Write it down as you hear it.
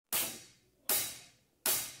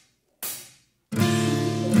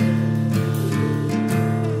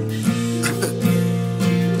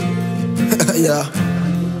Yeah,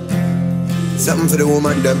 something for the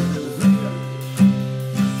woman them.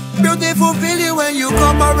 Beautiful feeling when you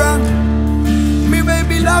come around. Me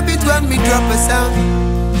baby love it when me drop a sound.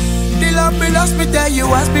 The love me lost me tell you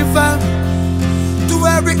has been found. To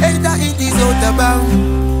every hater it is out of bound.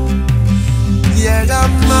 Yeah,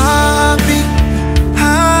 I'm happy,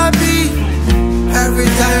 happy every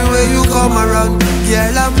time when you come around.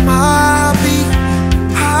 Yeah, I'm happy,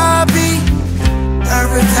 happy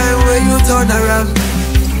every time when you turn around.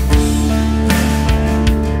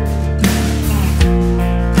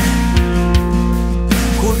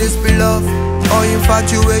 Could this be love or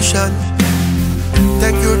infatuation?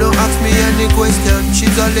 Thank you, don't ask me any question.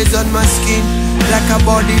 She's always on my skin like a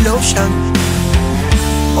body lotion.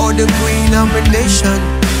 Oh, the queen of my nation.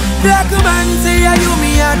 Black man say you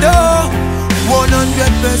me adore.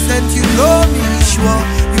 100% you know me sure.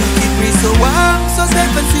 You keep me so warm, so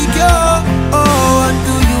safe and secure. Oh, and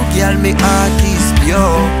to you girl, me heart is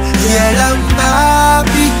pure. Yeah, I'm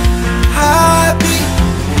happy, happy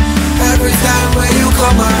every time when you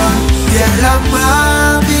come around. Yeah, I'm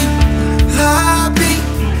happy, happy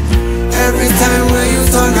every time when you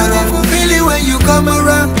turn around. I feel it when you come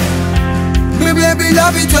around. Me baby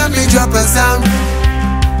love it when me drop a sound.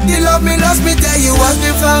 You love me, lost me, tell you what's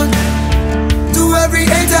been found. To every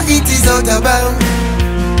hater it is out of bound.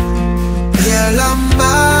 Yeah, I'm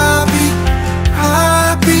happy,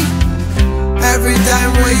 happy every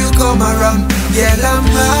time when you come around. Yeah, I'm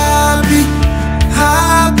happy,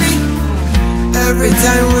 happy every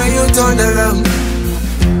time when you turn around.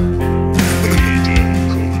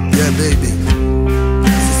 Yeah, baby,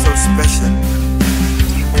 this is so special,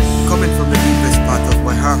 coming from the deepest part of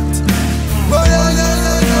my heart.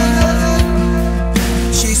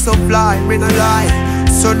 She's so fly, me no lie,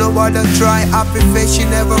 so no other try. Happy face, she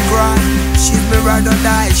never cry. She's me ride or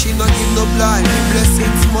die, she not give no blind. Me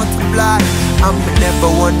blessings multiply, and me never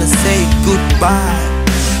wanna say goodbye.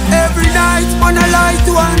 Every night on a light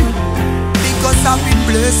one, because I've been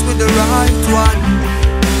blessed with the right one.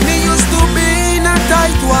 Me used to be in a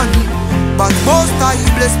tight one, but most time he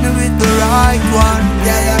blessed me with the right one.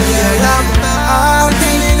 Yeah, I'm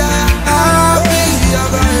happy, happy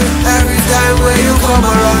every time when you come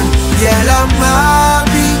around. Yeah, I'm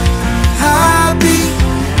happy, happy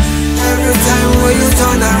every time when you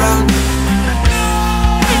turn around.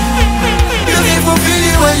 Beautiful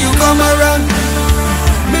feeling when you come around.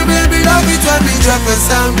 Me baby love it when me drop a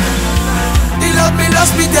sound. The love me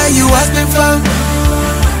lost me tell you has been found.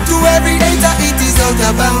 To every hater it is out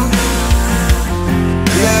of bound.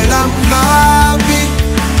 Yeah, I'm happy,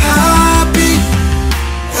 happy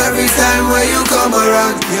every time when you come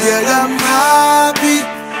around. Yeah, I'm happy,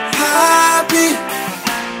 happy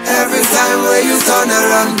every time when you turn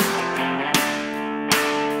around.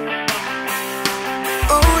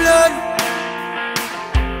 Oh Lord,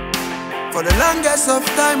 for the longest of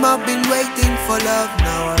time I've been waiting for love.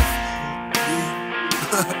 Now I've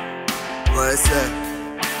what I said,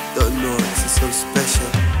 don't know, this is so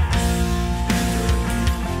special.